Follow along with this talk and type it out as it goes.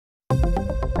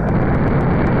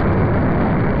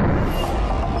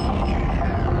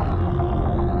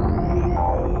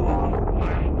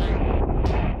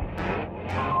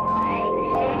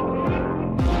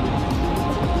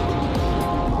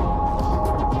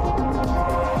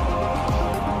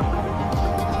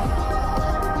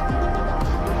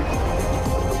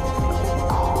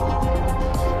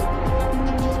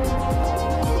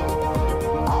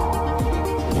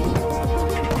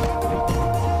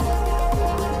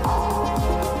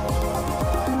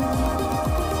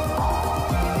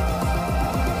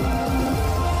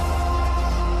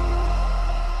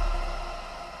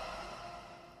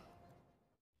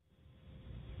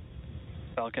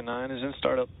Falcon 9 is in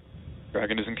startup.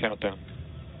 Dragon is in countdown.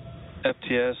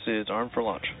 FTS is armed for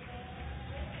launch.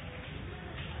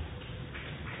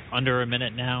 Under a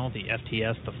minute now, the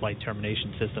FTS, the flight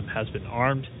termination system, has been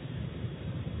armed.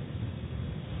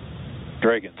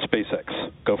 Dragon,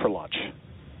 SpaceX, go for launch.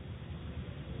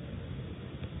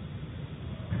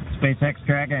 SpaceX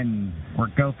Dragon, we're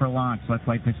go for launch. Let's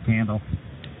light this candle.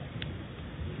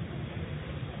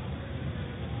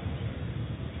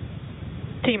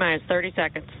 T-minus 30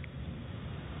 seconds.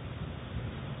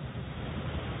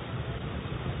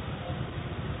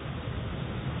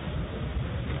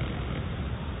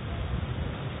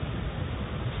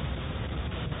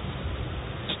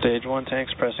 Stage 1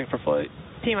 tanks pressing for flight.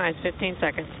 T-minus 15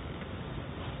 seconds.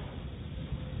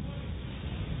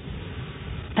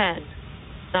 10,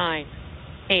 9,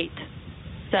 8,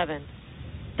 7,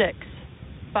 6,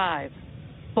 5,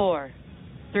 4,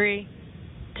 3,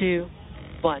 2,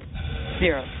 1,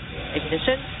 0.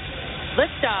 Ignition.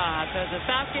 Liftoff of the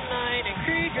Falcon 9 and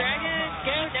Crew Dragon.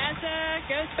 Go NASA.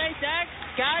 Go SpaceX.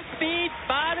 Godspeed,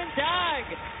 Bob and Doug.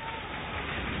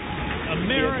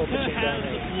 America has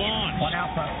launched. One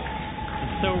Alpha.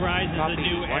 And so rises a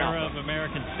new era of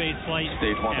American spaceflight,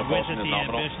 Stage 1 and with it propulsion is the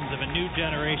nominal. ambitions of a new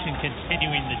generation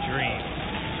continuing the dream.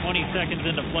 20 seconds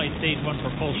into flight, Stage 1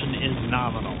 propulsion is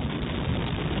nominal.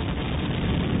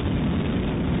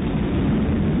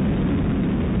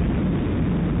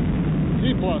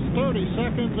 T plus 30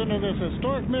 seconds into this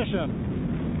historic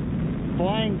mission.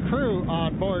 Flying crew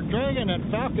on board Dragon and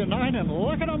Falcon 9, and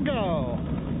look at them go.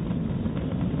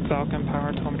 Falcon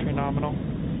power telemetry nominal.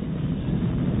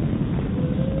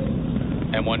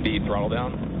 M1D throttle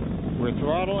down. We're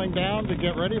throttling down to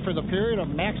get ready for the period of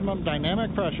maximum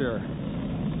dynamic pressure.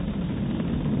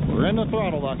 We're in the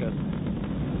throttle bucket.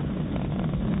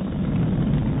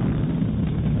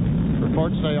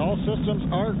 Reports say all systems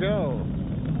are go.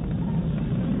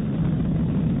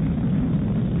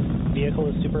 Vehicle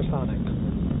is supersonic.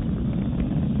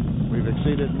 We've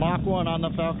exceeded Mach 1 on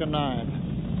the Falcon 9.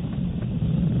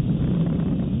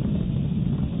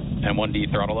 M1D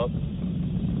throttle up.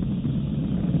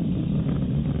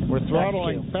 We're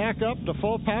throttling back up to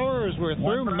full power as we're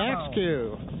through max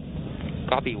Q.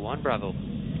 Copy, 1 Bravo.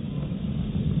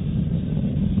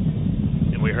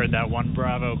 And we heard that 1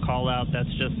 Bravo call out. That's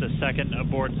just the second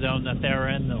abort zone that they're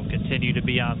in. They'll continue to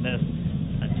be on this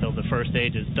until the first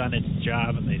stage has done its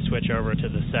job and they switch over to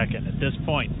the second. At this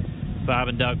point, Bob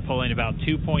and Doug pulling about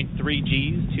 2.3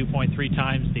 Gs, 2.3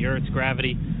 times the Earth's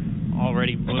gravity,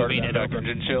 already moving at over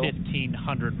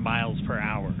 1,500 miles per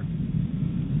hour.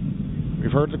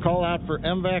 We've heard the call out for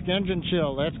MVAC engine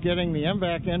chill. That's getting the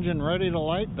MVAC engine ready to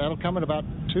light. That'll come at about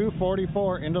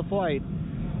 2:44 into flight.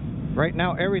 Right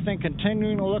now, everything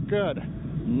continuing to look good.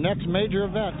 Next major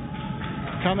event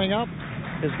coming up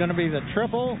is going to be the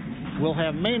triple. We'll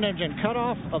have main engine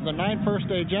cutoff of the 9 first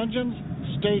stage engines,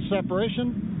 stage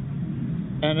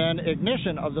separation, and then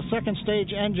ignition of the second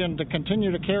stage engine to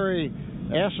continue to carry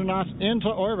astronauts into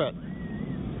orbit.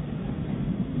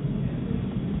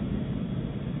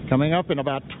 Coming up in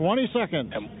about 20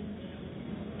 seconds.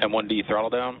 M1D throttle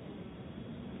down.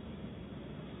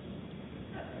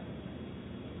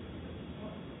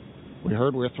 We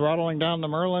heard we're throttling down the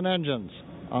Merlin engines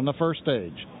on the first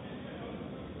stage.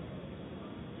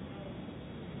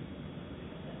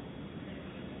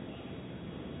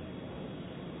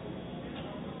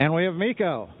 And we have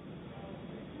MECO.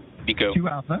 MECO. 2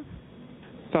 Alpha.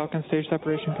 Falcon stage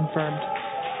separation confirmed.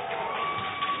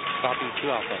 Copy, 2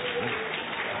 Alpha.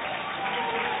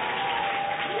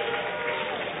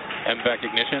 MVAC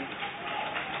ignition.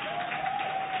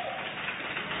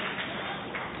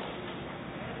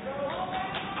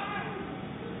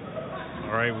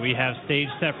 All right, we have stage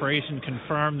separation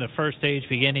confirmed. The first stage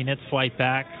beginning its flight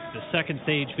back. The second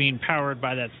stage being powered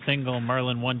by that single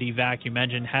Merlin 1D vacuum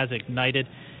engine has ignited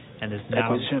and is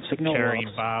now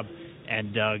carrying Bob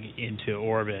and Doug into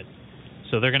orbit.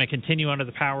 So they're going to continue under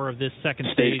the power of this second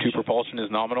stage. Stage 2 propulsion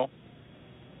is nominal.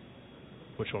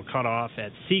 Which will cut off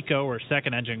at seco, or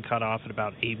second engine cutoff, at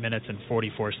about 8 minutes and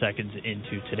 44 seconds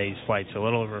into today's flight. So a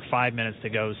little over 5 minutes to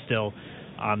go still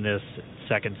on this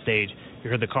second stage.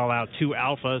 You heard the call out 2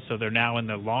 Alpha, so they're now in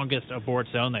the longest abort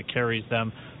zone that carries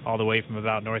them all the way from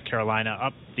about North Carolina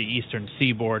up the eastern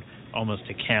seaboard almost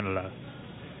to Canada.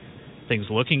 Things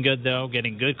looking good, though,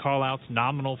 getting good call outs,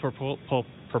 nominal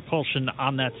propulsion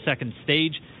on that second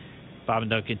stage. Bob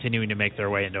and Doug continuing to make their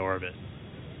way into orbit.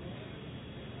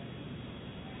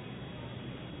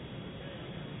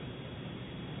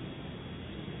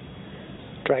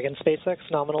 Dragon SpaceX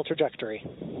nominal trajectory.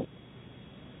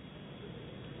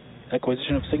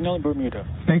 Acquisition of signal in Bermuda.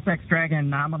 SpaceX Dragon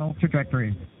nominal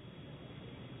trajectory.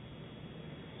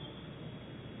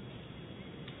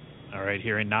 All right,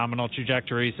 hearing nominal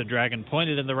trajectory, so Dragon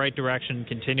pointed in the right direction,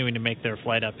 continuing to make their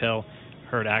flight uphill.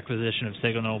 Heard acquisition of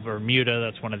signal Bermuda.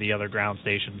 That's one of the other ground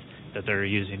stations that they're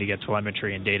using to get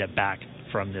telemetry and data back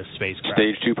from this spacecraft.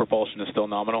 Stage 2 propulsion is still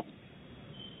nominal.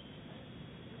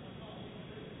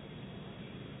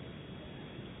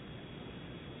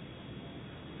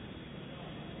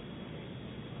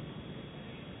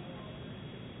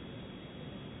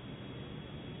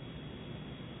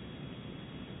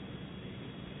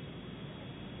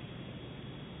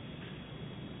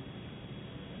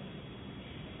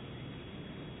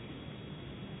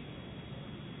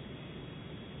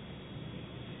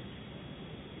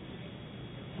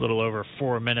 A little over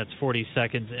 4 minutes, 40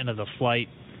 seconds into the flight.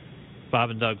 Bob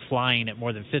and Doug flying at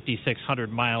more than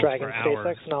 5,600 miles Dragon per hour.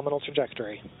 SpaceX nominal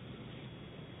trajectory.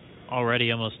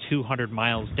 Already almost 200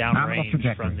 miles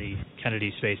downrange from the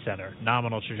Kennedy Space Center.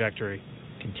 Nominal trajectory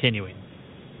continuing.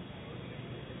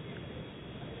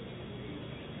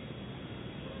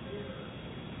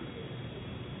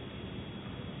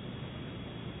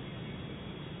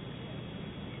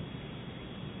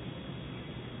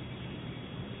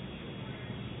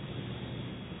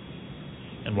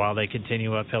 And while they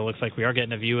continue uphill, looks like we are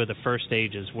getting a view of the first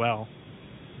stage as well.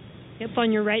 Yep,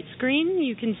 on your right screen,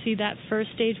 you can see that first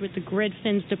stage with the grid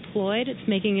fins deployed. It's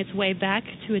making its way back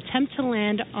to attempt to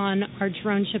land on our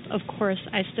drone ship, Of Course,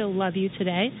 I Still Love You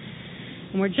today.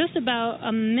 And we're just about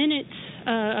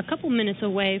a couple minutes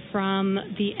away from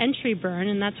the entry burn,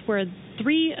 and that's where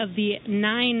 3 of the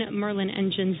 9 Merlin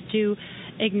engines do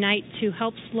ignite to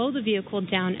help slow the vehicle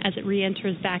down as it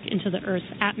re-enters back into the Earth's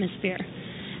atmosphere.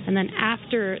 And then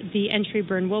after the entry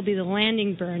burn will be the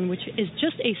landing burn, which is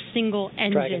just a single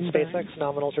engine Dragon burn. SpaceX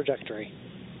nominal trajectory.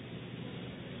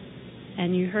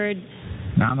 And you heard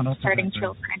Nominal starting trajectory.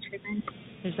 chill for entry burn.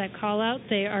 there's that call out.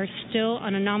 They are still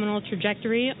on a nominal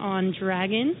trajectory on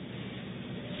Dragon,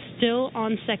 still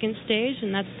on second stage,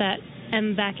 and that's that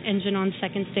MVAC engine on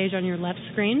second stage on your left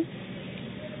screen.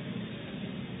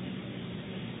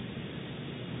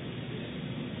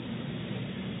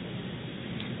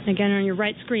 Again, on your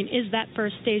right screen is that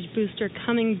first stage booster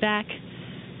coming back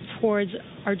towards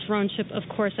our drone ship, Of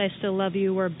Course, I Still Love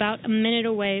You. We're about a minute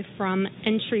away from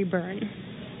entry burn.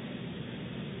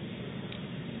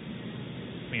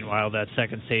 Meanwhile, that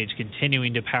second stage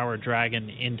continuing to power Dragon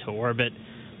into orbit.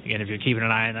 Again, if you're keeping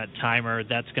an eye on that timer,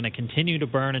 that's going to continue to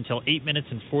burn until 8 minutes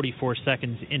and 44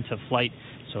 seconds into flight.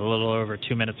 So a little over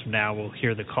 2 minutes from now, we'll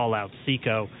hear the call out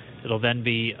seco. It'll then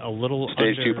be a little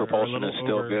Stage under, 2 propulsion is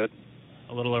still good.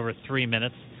 A little over 3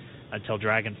 minutes until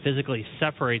Dragon physically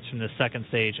separates from the second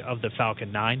stage of the Falcon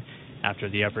 9 after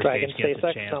the upper Dragon stage gets a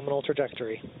SpaceX chance. nominal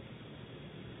trajectory.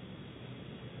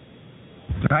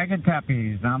 Dragon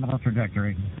copies, nominal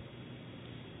trajectory.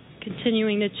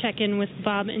 Continuing to check in with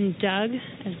Bob and Doug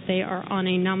as they are on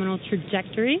a nominal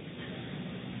trajectory.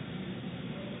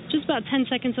 Just about 10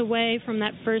 seconds away from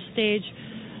that first stage,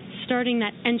 starting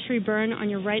that entry burn on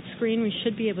your right screen. We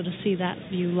should be able to see that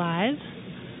view live.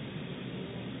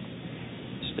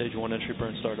 Stage 1 entry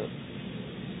burn startup.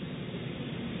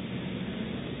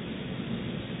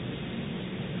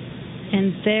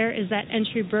 And there is that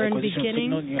entry burn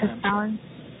beginning.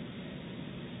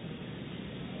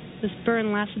 This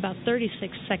burn lasts about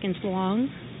 36 seconds long.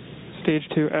 Stage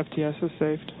 2 FTS is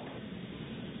saved.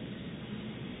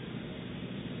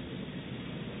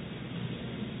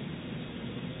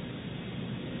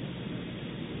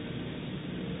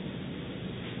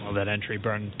 While that entry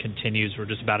burn continues, we're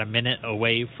just about a minute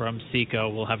away from seco.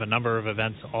 We'll have a number of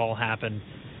events all happen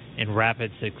in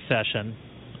rapid succession.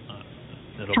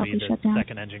 It'll be the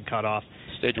second engine cutoff.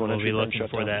 Stage 1 we'll entry be burn looking shut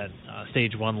for down. that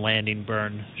stage 1 landing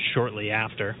burn shortly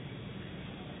after.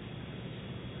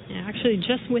 Yeah, actually,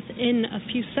 just within a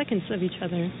few seconds of each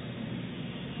other.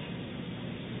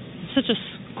 Such a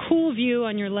cool view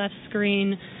on your left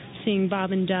screen, seeing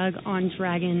Bob and Doug on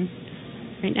Dragon.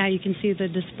 Right now you can see the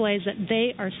displays that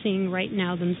they are seeing right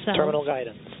now themselves. Terminal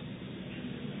guidance.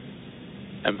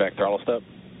 MVAC throttle step.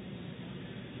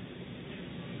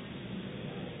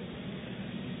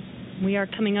 We are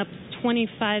coming up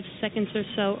 25 seconds or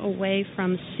so away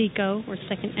from seco, or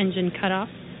second engine cutoff.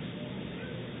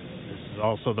 This is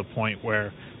also the point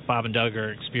where Bob and Doug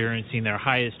are experiencing their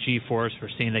highest G-force. We're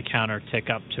seeing the counter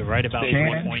tick up to right about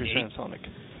 1.8.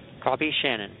 Copy,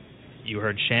 Shannon. You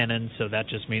heard Shannon, so that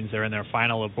just means they're in their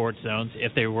final abort zones.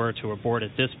 If they were to abort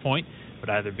at this point, it would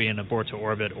either be an abort to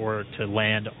orbit or to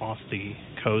land off the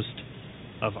coast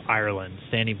of Ireland.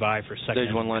 Standing by for second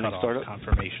Stage 1 landing cutoff startup.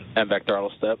 confirmation. MVAC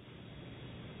throttle step.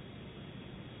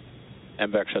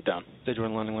 MVAC shut down. Stage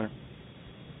 1 landing layer.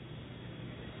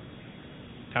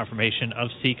 Confirmation of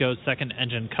seco's second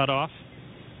engine cutoff.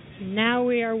 Now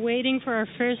we are waiting for our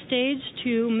first stage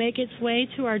to make its way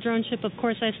to our drone ship. Of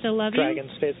course, I still love you. Dragon,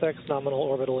 SpaceX, nominal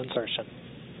orbital insertion.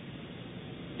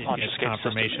 Didn't get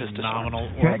confirmation, nominal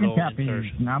Dragon orbital copy,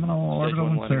 insertion. nominal orbital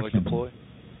insertion.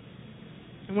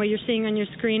 And what you're seeing on your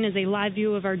screen is a live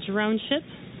view of our drone ship,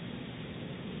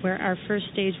 where our first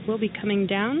stage will be coming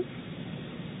down.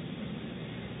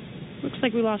 Looks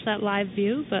like we lost that live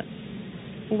view, but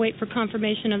we'll wait for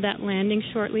confirmation of that landing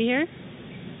shortly here.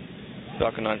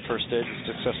 Falcon 9 first stage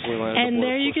successfully landed. And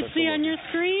there you can see on your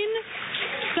screen,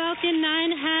 Falcon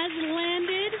 9 has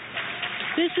landed.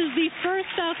 This is the first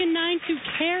Falcon 9 to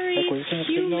carry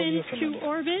humans to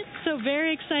orbit, so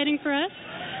very exciting for us.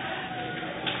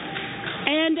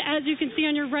 And as you can see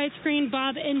on your right screen,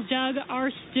 Bob and Doug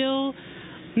are still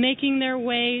making their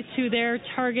way to their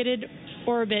targeted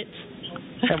orbit.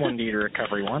 M1D to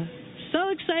recovery 1. So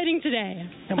exciting today.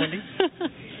 M1D.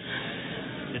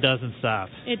 It doesn't stop.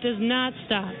 It does not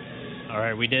stop. All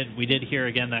right, we did hear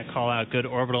again that call out, good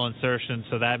orbital insertion,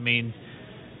 so that means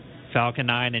Falcon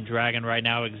 9 and Dragon right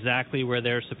now exactly where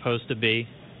they're supposed to be.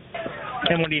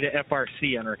 M1D to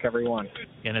FRC on recovery 1.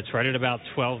 And it's right at about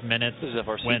 12 minutes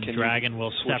when Dragon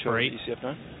will separate.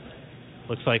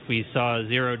 Looks like we saw a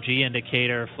 0G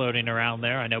indicator floating around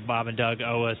there. I know Bob and Doug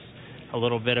owe us a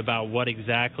little bit about what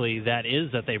exactly that is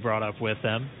that they brought up with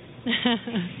them.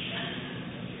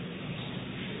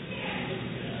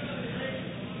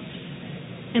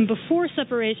 And before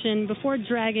separation, before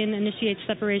Dragon initiates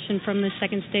separation from the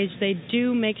second stage, they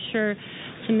do make sure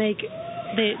to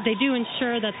they do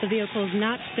ensure that the vehicle is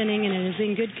not spinning and it is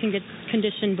in good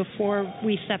condition before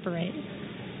we separate.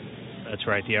 That's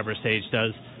right. The upper stage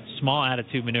does small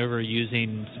attitude maneuver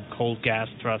using some cold gas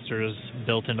thrusters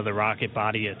built into the rocket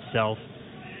body itself.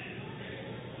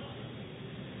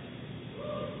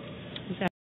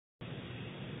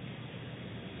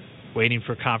 Waiting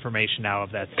for confirmation now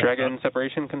of that. Dragon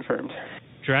separation confirmed.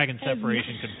 Dragon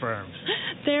separation confirmed.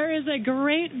 There is a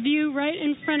great view right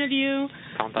in front of you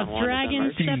of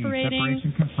Dragon separating.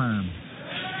 Separation confirmed.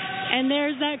 And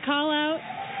there's that call out.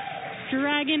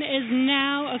 Dragon is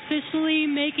now officially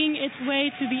making its way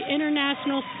to the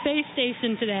International Space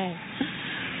Station today.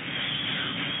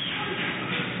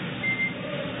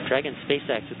 Dragon,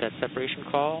 SpaceX, with that separation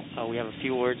call, we have a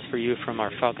few words for you from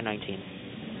our Falcon 19.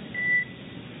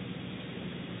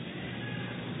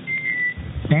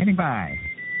 Standing by.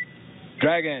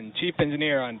 Dragon, Chief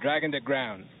Engineer on Dragon to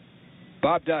Ground.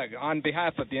 Bob Doug, on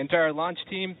behalf of the entire launch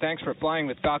team, thanks for flying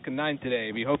with Falcon 9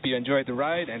 today. We hope you enjoyed the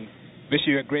ride and wish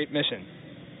you a great mission.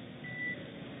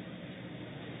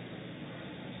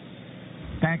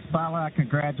 Thanks, Bala.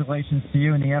 Congratulations to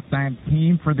you and the F9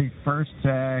 team for the first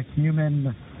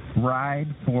human ride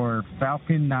for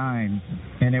Falcon 9,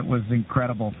 and it was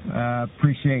incredible.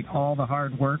 Appreciate all the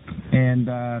hard work, and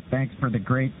thanks for the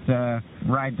great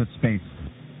ride to space.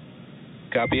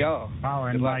 Copy all. Oh,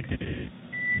 and Mike,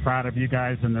 proud of you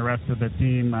guys and the rest of the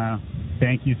team.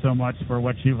 Thank you so much for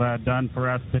what you've done for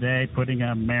us today, putting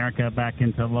America back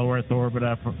into low Earth orbit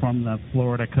from the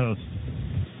Florida coast.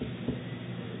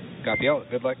 Copy all.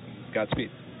 Good luck. Godspeed.